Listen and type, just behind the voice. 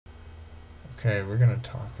Okay, we're going to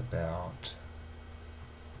talk about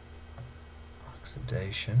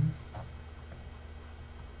oxidation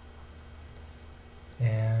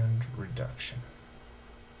and reduction.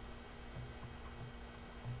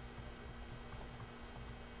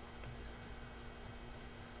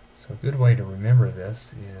 So a good way to remember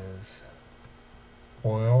this is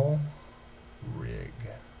oil rig.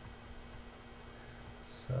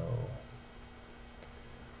 So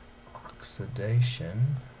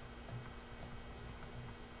oxidation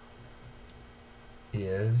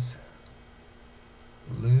is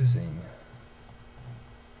losing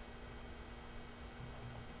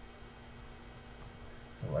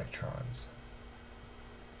electrons.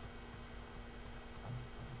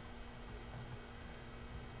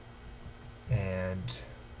 And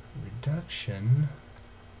reduction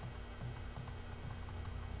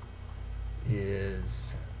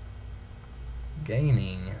is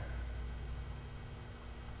gaining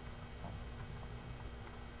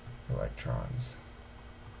electrons.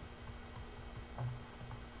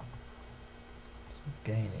 So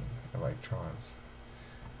gaining electrons.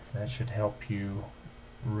 That should help you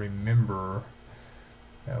remember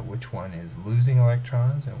which one is losing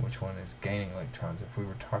electrons and which one is gaining electrons. If we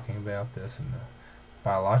were talking about this in the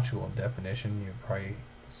biological definition, you'd probably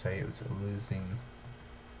say it was losing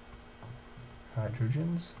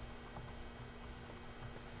hydrogens,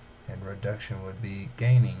 and reduction would be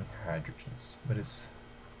gaining hydrogens. But it's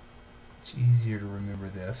much easier to remember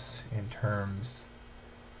this in terms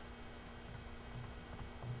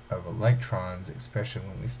of electrons, especially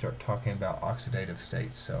when we start talking about oxidative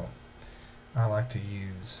states. So I like to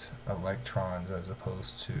use electrons as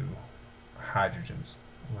opposed to hydrogens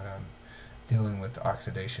when I'm dealing with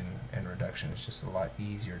oxidation and reduction. It's just a lot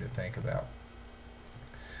easier to think about.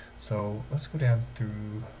 So let's go down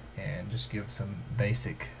through and just give some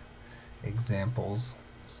basic examples.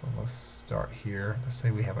 So let's start here. Let's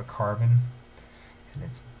say we have a carbon and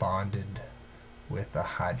it's bonded with a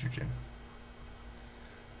hydrogen.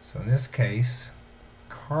 So in this case,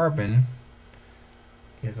 carbon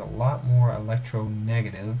is a lot more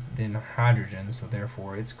electronegative than hydrogen, so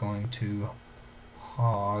therefore it's going to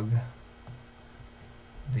hog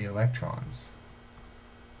the electrons.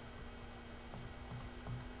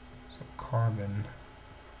 So carbon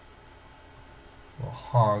will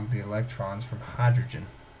hog the electrons from hydrogen.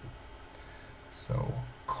 So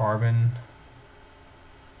carbon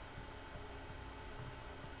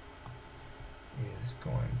is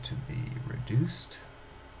going to be reduced,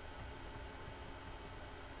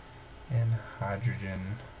 and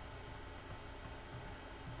hydrogen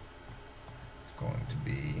is going to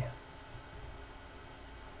be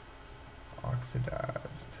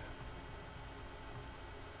oxidized.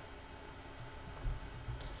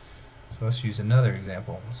 So let's use another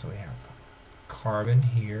example. So we have carbon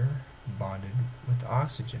here bonded with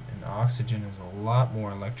oxygen, and oxygen is a lot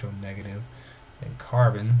more electronegative than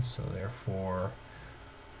carbon, so therefore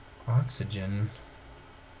oxygen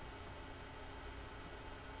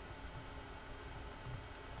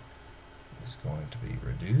is going to be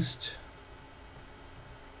reduced,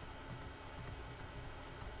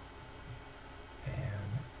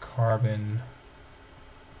 and carbon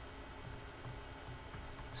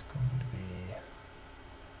is going to be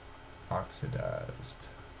oxidized.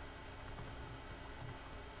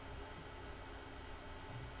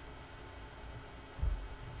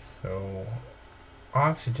 So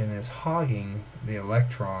oxygen is hogging the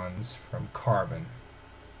electrons from carbon.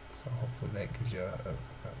 So hopefully that gives you a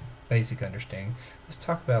basic understanding. Let's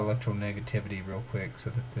talk about electronegativity real quick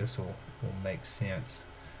so that this will make sense.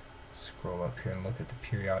 Scroll up here and look at the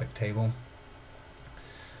periodic table.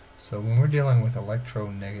 So when we're dealing with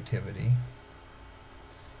electronegativity,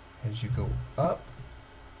 as you go up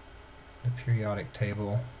the periodic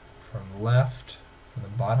table from the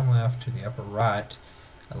bottom left to the upper right,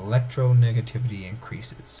 electronegativity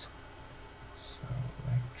increases. So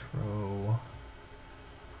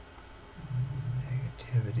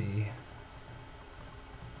electronegativity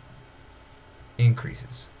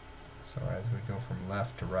increases. So as we go from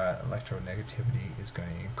left to right, electronegativity is going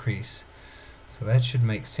to increase. So that should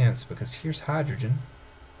make sense because here's hydrogen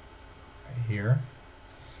right here,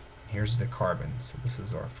 and here's the carbon. So this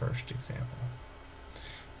is our first example.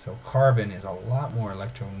 So carbon is a lot more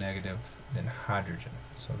electronegative than hydrogen.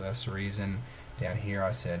 So that's the reason down here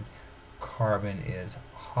I said carbon is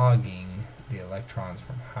hogging the electrons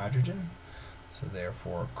from hydrogen. So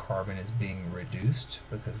therefore carbon is being reduced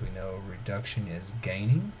because we know reduction is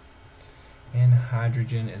gaining, and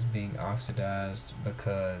hydrogen is being oxidized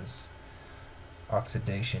because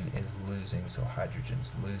oxidation is losing, so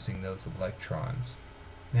hydrogen's losing those electrons.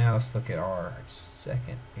 Now let's look at our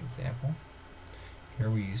second example. here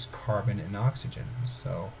we use carbon and oxygen.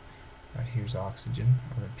 So right here's oxygen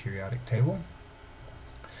on the periodic table.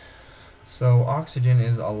 So oxygen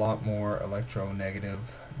is a lot more electronegative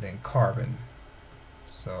than carbon.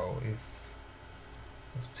 So if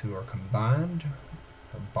those two are combined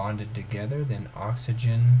or bonded together, then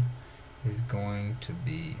oxygen is going to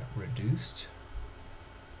be reduced.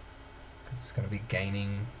 It's going to be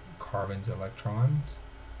gaining carbon's electrons,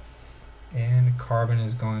 and carbon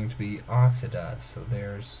is going to be oxidized. So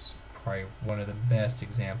there's probably one of the best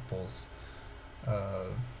examples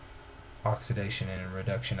of oxidation and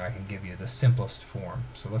reduction I can give you, the simplest form.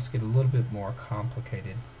 So let's get a little bit more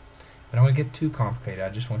complicated. I don't want to get too complicated, I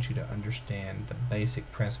just want you to understand the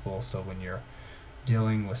basic principle. So when you're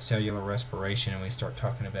dealing with cellular respiration and we start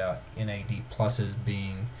talking about NAD pluses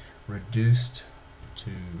being reduced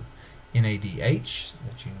to NADH,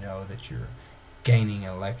 that you know that you're gaining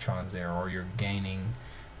electrons there, or you're gaining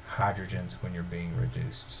hydrogens when you're being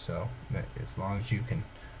reduced. So as long as you can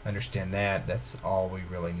understand that, that's all we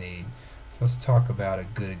really need. So let's talk about a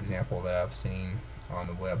good example that I've seen on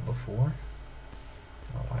the web before.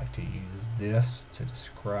 I like to use this to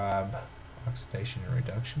describe oxidation and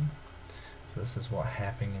reduction. So this is what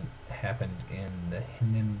happened in the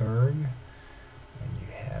Hindenburg when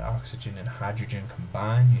you had oxygen and hydrogen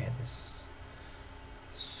combined. You had this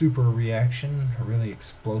super reaction, a really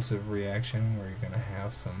explosive reaction, where you're going to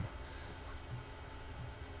have some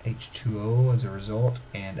H2O as a result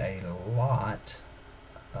and a lot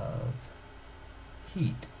of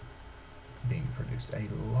heat being produced, a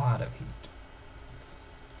lot of heat.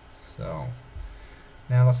 So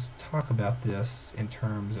now let's talk about this in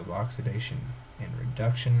terms of oxidation and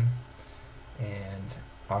reduction and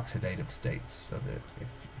oxidative states, so that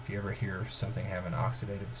if you ever hear something have an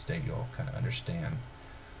oxidative state, you'll kind of understand.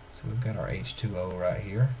 So we've got our H2O right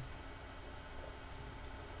here.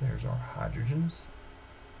 So there's our hydrogens.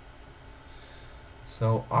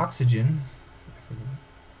 So oxygen, if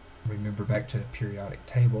we remember back to the periodic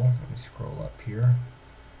table, let me scroll up here.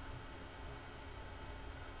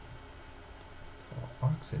 So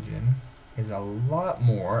oxygen is a lot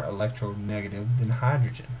more electronegative than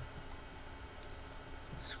hydrogen.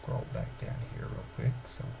 Let's scroll back down here real quick.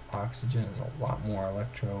 So oxygen is a lot more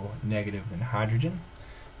electronegative than hydrogen.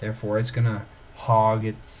 Therefore, it's going to hog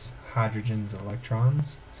its hydrogen's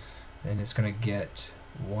electrons, and it's going to get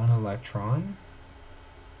one electron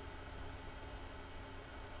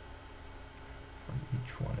from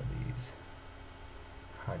each one of these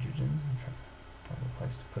hydrogens. I'm trying to find a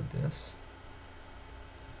place to put this.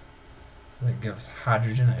 So that gives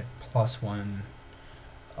hydrogen a +1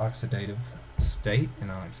 oxidative state,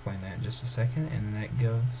 and I'll explain that in just a second. And that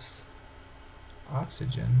gives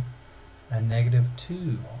oxygen a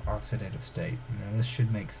 -2 oxidative state. Now this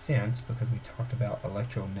should make sense because we talked about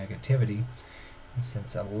electronegativity, and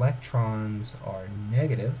since electrons are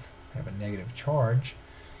negative, have a negative charge,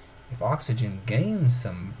 if oxygen gains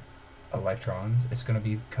some electrons, it's going to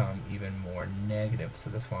become even more negative. So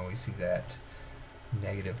that's why we see that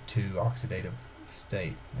 -2 oxidative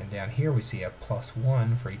state. And down here we see a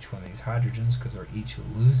 +1 for each one of these hydrogens because they're each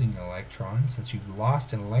losing an electron. Since you've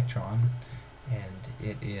lost an electron and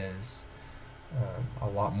it is a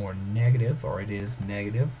lot more negative, or it is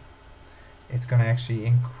negative, it's going to actually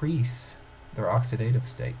increase their oxidative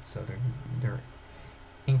state. So they're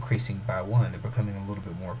increasing by 1. They're becoming a little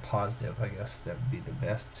bit more positive. I guess that would be the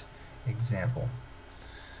best example.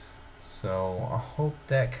 So I hope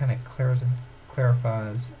that kind of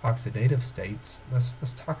clarifies oxidative states.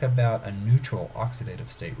 Let's talk about a neutral oxidative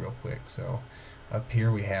state real quick. So up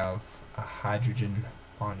here we have a hydrogen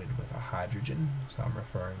bonded with a hydrogen. So I'm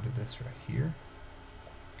referring to this right here.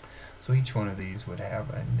 So each one of these would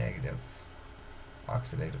have a negative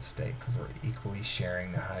oxidative state because they're equally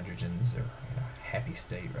sharing the hydrogens. They're in a happy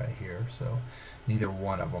state right here. So neither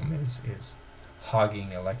one of them is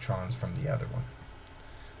hogging electrons from the other one.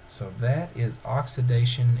 So that is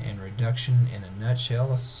oxidation and reduction in a nutshell.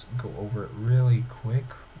 Let's go over it really quick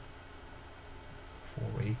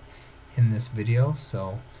before we end this video.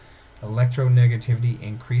 So electronegativity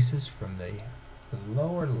increases from the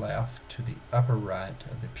lower left to the upper right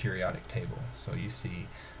of the periodic table. So you see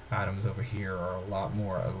atoms over here are a lot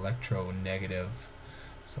more electronegative.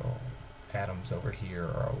 So atoms over here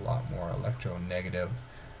are a lot more electronegative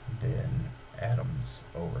than atoms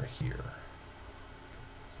over here.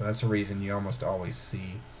 So that's the reason you almost always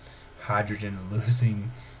see hydrogen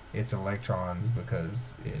losing its electrons,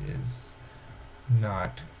 because it is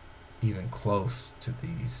not even close to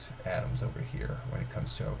these atoms over here when it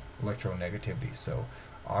comes to electronegativity. So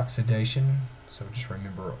oxidation, so just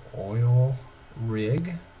remember oil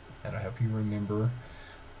rig. That'll help you remember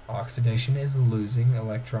Oxidation is losing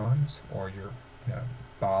electrons, or your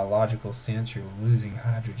biological sense, you're losing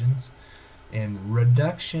hydrogens. And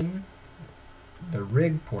reduction, the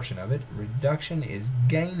Rig portion of it, reduction is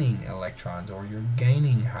gaining electrons, or you're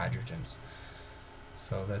gaining hydrogens.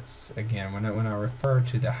 So that's, again, when I refer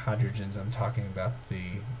to the hydrogens, I'm talking about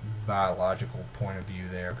the biological point of view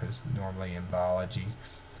there, because normally in biology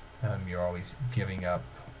you're always giving up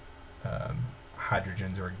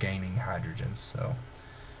hydrogens or gaining hydrogens. So,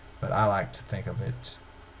 but I like to think of it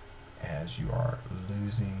as you are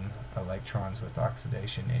losing electrons with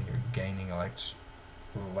oxidation and you're gaining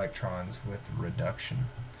electrons with reduction.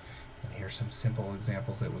 And here's some simple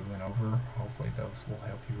examples that we went over. Hopefully those will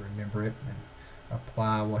help you remember it and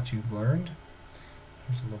apply what you've learned.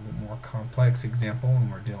 Here's a little bit more complex example,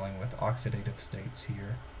 and we're dealing with oxidative states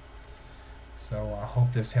here. So I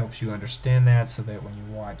hope this helps you understand that, so that when you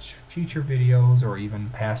watch future videos or even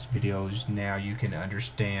past videos, now you can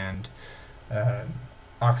understand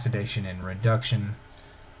oxidation and reduction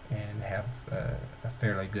and have a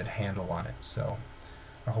fairly good handle on it. So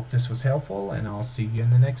I hope this was helpful, and I'll see you in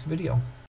the next video.